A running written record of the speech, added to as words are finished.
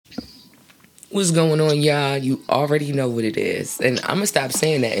What's going on, y'all? You already know what it is. And I'm going to stop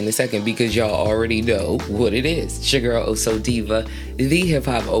saying that in a second because y'all already know what it is. It's your girl, Also Diva, the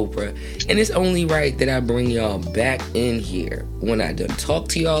HipHop Oprah. And it's only right that I bring y'all back in here. When I done talk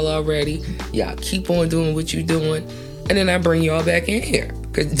to y'all already, y'all keep on doing what you doing. And then I bring y'all back in here.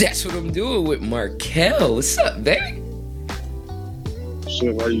 Because that's what I'm doing with Markel. What's up, baby?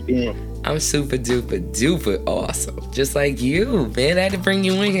 So, how you doing? I'm super duper duper awesome. Just like you, man. I had to bring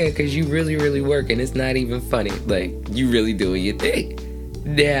you in here because you really, really work. And it's not even funny. Like, you really doing your thing.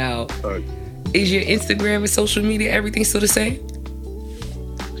 Now, is your Instagram and social media, everything still the same?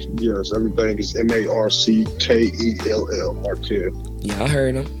 Yes, everything is Marckell, Markel. Y'all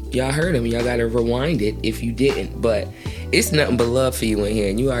heard him. Y'all gotta rewind it if you didn't. But it's nothing but love for you in here,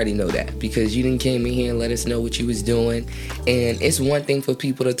 and you already know that because you didn't came in here and let us know what you was doing. And it's one thing for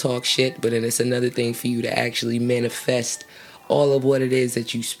people to talk shit, but then it's another thing for you to actually manifest all of what it is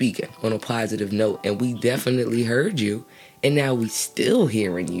that you speaking on a positive note. And we definitely heard you, and now we still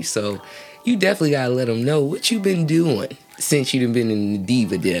hearing you. So you definitely gotta let them know what you been doing since you done been in the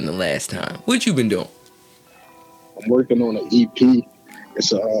Diva Den the last time. What you been doing? I'm working on an EP.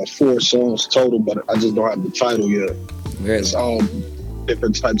 It's 4 songs total, but I just don't have the title yet. Really? It's all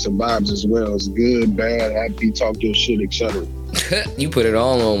different types of vibes as well. It's good, bad, happy, talk your shit, etc. You put it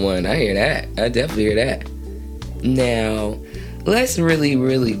all on one. I hear that. I definitely hear that. Now, let's really,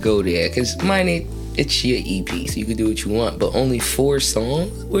 really go there. Because it's your EP, so you can do what you want. But only 4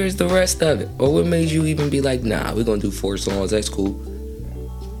 songs? Where's the rest of it? Or what made you even be like, nah, we're going to do 4 songs. That's cool.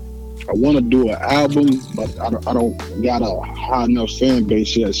 I want to do an album, but I don't got a high enough fan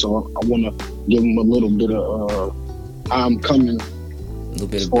base yet. So I want to give them a little bit of I'm coming. A little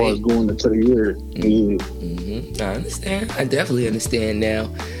bit as far as going into the year. Mm-hmm. I understand. I definitely understand now.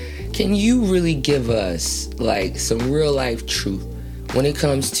 Can you really give us like some real life truth when it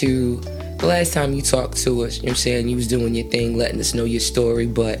comes to the last time you talked to us? You know what I'm saying? You was doing your thing, letting us know your story,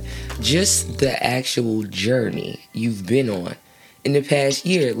 but just the actual journey you've been on in the past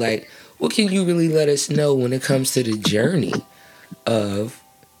year. Like, what can you really let us know when it comes to the journey of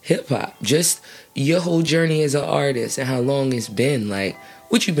hip hop? Just your whole journey as an artist and how long it's been. Like,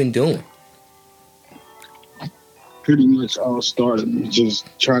 what you been doing? Pretty much all started with just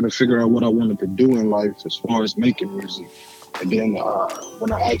trying to figure out what I wanted to do in life as far as making music. And then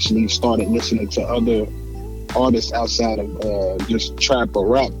when I actually started listening to other artists outside of just trap or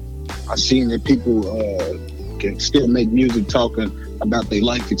rap, I seen that people can still make music talking about their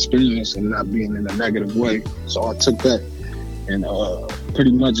life experience and not being in a negative way. So I took that and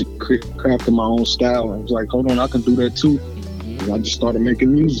pretty much crafted my own style and was like, hold on, I can do that too. And I just started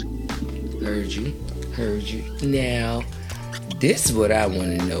making music. Heard you. Now, this is what I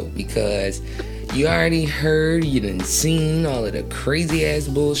want to know, because you already heard, you done seen all of the crazy ass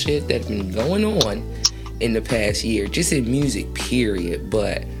bullshit that's been going on in the past year, just in music, period.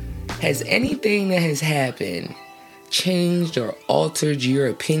 But has anything that has happened changed or altered your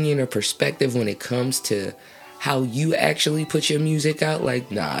opinion or perspective when it comes to how you actually put your music out? Like,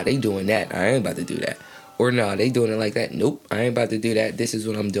 nah, they doing that, I ain't about to do that. Or nah, they doing it like that, nope, I ain't about to do that, this is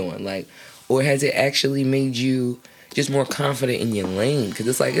what I'm doing. Like, or has it actually made you just more confident in your lane? Because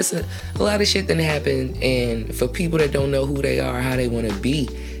it's like, it's a lot of shit that happened, and for people that don't know who they are, how they want to be,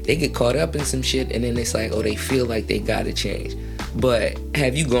 they get caught up in some shit, and then it's like, oh, they feel like they gotta change. But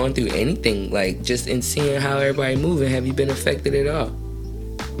have you gone through anything, like, just in seeing how everybody moving, have you been affected at all?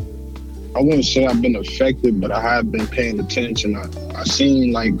 I wouldn't say I've been affected, but I have been paying attention. I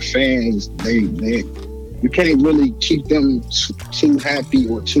seen like fans, they you can't really keep them too happy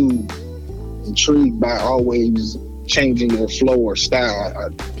or too intrigued by always changing your flow or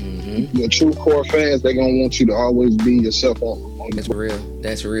style. Your true core fans, they're gonna want you to always be yourself on That's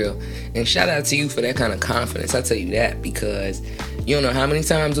real. And shout out to you for that kind of confidence. I tell you that, because you don't know how many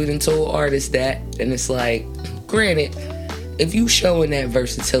times we done told artists that, and it's like, granted, if you showing that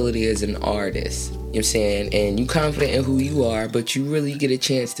versatility as an artist, you know what I'm saying, and you confident in who you are, but you really get a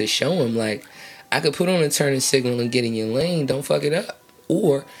chance to show them, like, I could put on a turning signal and get in your lane, don't fuck it up.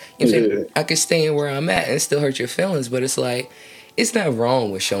 Or, you know what I'm saying, I could stay in where I'm at and still hurt your feelings, but it's like, it's not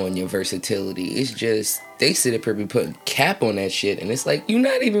wrong with showing your versatility. It's just, they sit up here and putting cap on that shit, and it's like, you're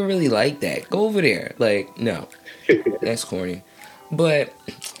not even really like that. Go over there. Like, no. That's corny. But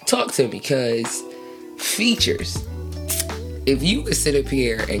talk to me, because features. If you could sit up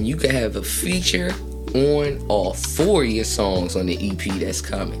here and you could have a feature on all 4 of your songs on the EP that's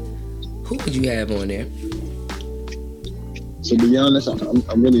coming, who would you have on there? To be honest,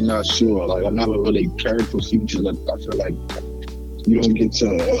 I'm really not sure. Like, I never really cared for features. I feel like you don't get to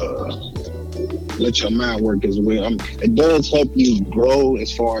let your mind work as well. It does help you grow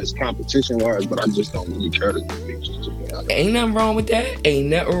as far as competition wise, but I just don't really care to do features. Ain't nothing wrong with that. Ain't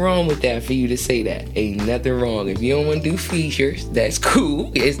nothing wrong with that for you to say that. Ain't nothing wrong. If you don't want to do features, that's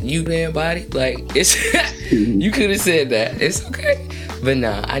cool. It's you damn body. Like, it's you could have said that. It's okay. But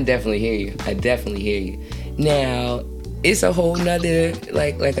nah, I definitely hear you. I definitely hear you. Now, it's a whole nother,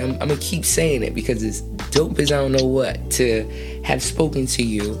 like I'm gonna keep saying it because it's dope as I don't know what to have spoken to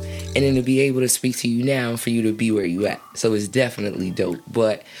you and then to be able to speak to you now for you to be where you at. So it's definitely dope.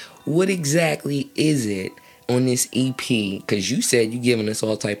 But what exactly is it on this EP? Because you said you're giving us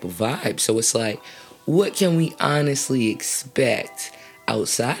all type of vibes. So it's like, what can we honestly expect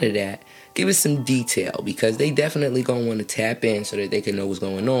outside of that? Give us some detail because they definitely gonna want to tap in so that they can know what's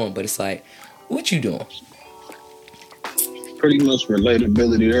going on. But it's like, what you doing? Pretty much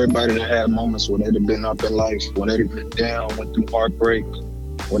relatability. Everybody that had moments where they've been up in life, when they've been down, went through heartbreak,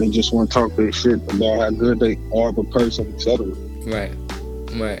 when they just want to talk their shit about how good they are of a person, etc.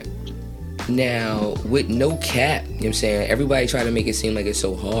 Right. Now, with no cap, you know what I'm saying? Everybody try to make it seem like it's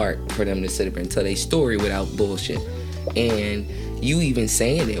so hard for them to sit up and tell their story without bullshit. And you even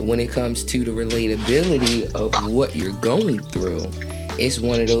saying it when it comes to the relatability of what you're going through, it's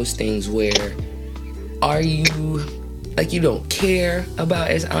one of those things where are you like you don't care about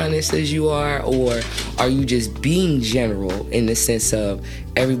as honest as you are, or are you just being general in the sense of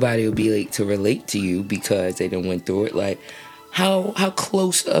everybody will be like to relate to you because they done went through it? Like how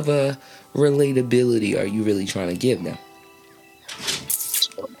close of a relatability are you really trying to give them?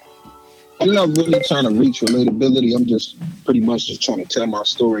 I'm not really trying to reach relatability. I'm just pretty much just trying to tell my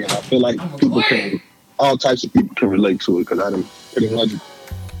story, and I feel like all types of people can relate to it because I done pretty much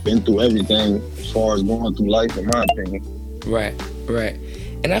been through everything as far as going through life, in my opinion. Right.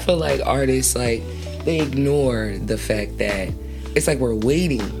 And I feel like artists, like, they ignore the fact that it's like we're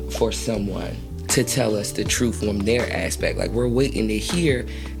waiting for someone to tell us the truth from their aspect. Like, we're waiting to hear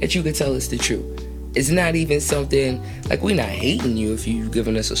that you could tell us the truth. It's not even something, like, we're not hating you if you've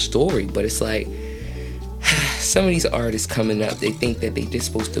given us a story, but it's like, some of these artists coming up, they think that they just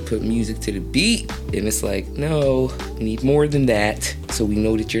supposed to put music to the beat, and it's like, no, we need more than that, so we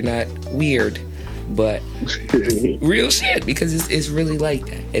know that you're not weird, but real shit, because it's really like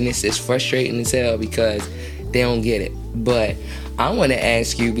that, and it's frustrating as hell because they don't get it. But I want to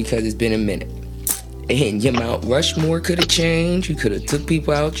ask you, because it's been a minute, and your Mount Rushmore could have changed, you could have took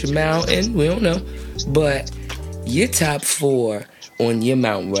people out your mountain, we don't know, but your top 4 on your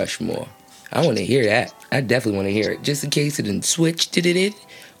Mount Rushmore, I want to hear that. I definitely want to hear it. Just in case it didn't switch to it,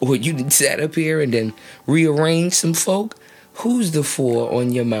 or you didn't sat up here and then rearrange some folk. Who's the 4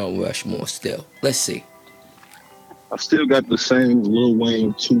 on your Mount Rushmore still? Let's see. I still got the same Lil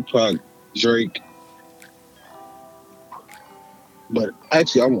Wayne, Tupac, Drake. But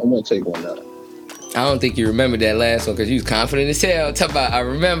actually, I'm going to take one out. I don't think you remember that last one because you was confident as hell. Talk about, I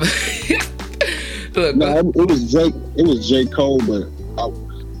remember. Look, no, it was Drake. It was J. Cole, but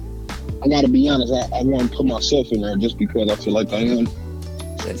I gotta be honest, I want to put myself in there just because I feel like I am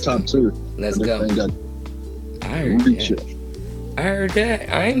top 2. Let's go. I heard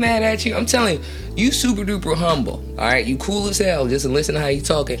that. I ain't mad at you. I'm telling you super duper humble. All right, you cool as hell. Just listen to how you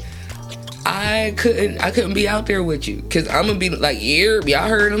talking. I couldn't be out there with you because I'm gonna be like, yeah, y'all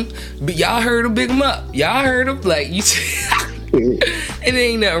heard him, big him up. Y'all heard him, like you. And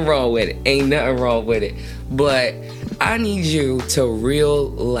ain't nothing wrong with it. But I need you to real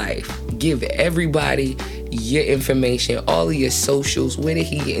life give everybody your information, all of your socials, where they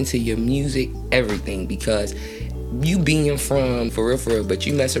can get into your music, everything, because you being from for real, but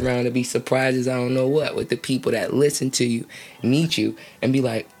you mess around and be surprised as I don't know what with the people that listen to you, meet you, and be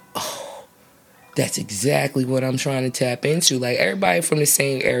like, oh, that's exactly what I'm trying to tap into. Like, everybody from the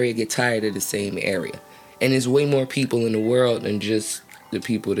same area get tired of the same area. And there's way more people in the world than just the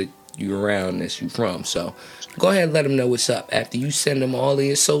people that you around that you from. So go ahead and let them know what's up. After you send them all of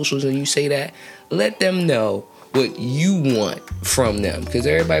your socials and you say that, let them know what you want from them. Because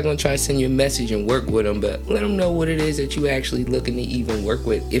everybody going to try to send you a message and work with them, but let them know what it is that you actually looking to even work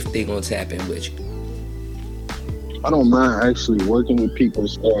with if they going to tap in with you. I don't mind actually working with people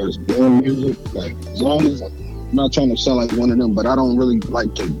as far as doing music. Like, as long as I'm not trying to sound like one of them, but I don't really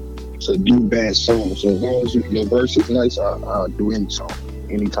like to do bad songs. So as long as your verse is nice, I'll do any song,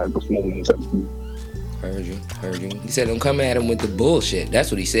 any type of flow. Heard you. He said, don't come at him with the bullshit. That's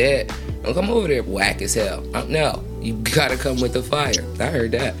what he said. Don't come over there whack as hell. No, you gotta come with the fire. I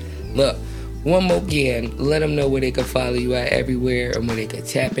heard that. Look, one more again, let them know where they can follow you at everywhere and where they can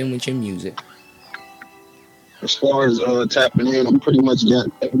tap in with your music. As far as tapping in, I pretty much got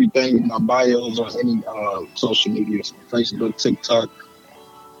everything in my bios on any social media, Facebook, TikTok,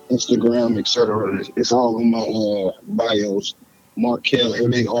 Instagram, etc. It's all on my bios. Markel,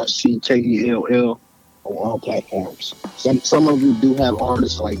 MarCkell on all platforms. Some of you do have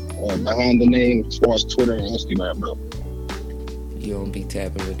artists like behind the name as far as Twitter and Instagram, bro. You don't be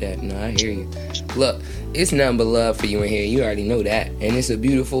tapping with that. No, I hear you. Look, it's nothing but love for you in here. You already know that. And it's a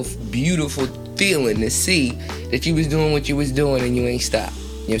beautiful, beautiful feeling to see that you was doing what you was doing and you ain't stopped. You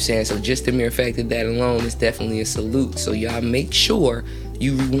know what I'm saying? So just the mere fact of that alone is definitely a salute. So y'all make sure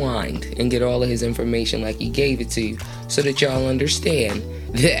you rewind and get all of his information like he gave it to you so that y'all understand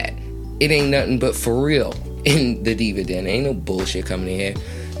that it ain't nothing but for real in the Diva Den. Ain't no bullshit coming in here.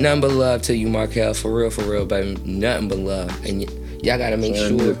 Nothing but love to you, Markel. For real, baby. Nothing but love. And y'all gotta make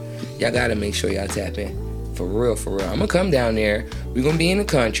sure y'all tap in. For real. I'm gonna come down there. We're gonna be in the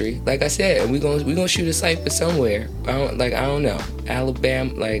country, like I said, and we gonna shoot a cypher somewhere. I don't know.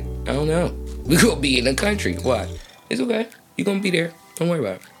 Alabama, I don't know. We gonna be in the country. What? It's okay. You gonna be there. Don't worry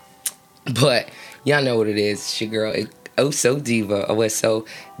about it. But y'all know what it is. It's your girl, So Diva, OSO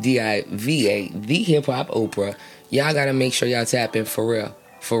DIVA, the Hip Hop Oprah. Y'all gotta make sure y'all tap in for real.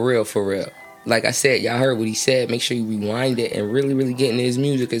 Like I said, y'all heard what he said. Make sure you rewind it and really, really get into his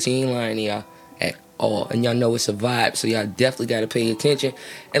music, because he ain't lying to y'all at all. And y'all know it's a vibe, so y'all definitely got to pay attention.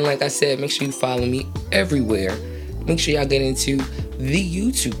 And like I said, make sure you follow me everywhere. Make sure y'all get into the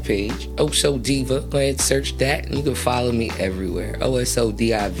YouTube page, OSO Diva. Go ahead and search that, and you can follow me everywhere. OSO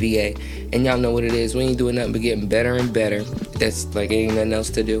DIVA. And y'all know what it is. We ain't doing nothing but getting better and better. That's like ain't nothing else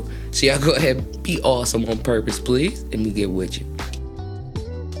to do. So y'all go ahead, be awesome on purpose, please, and we get with you.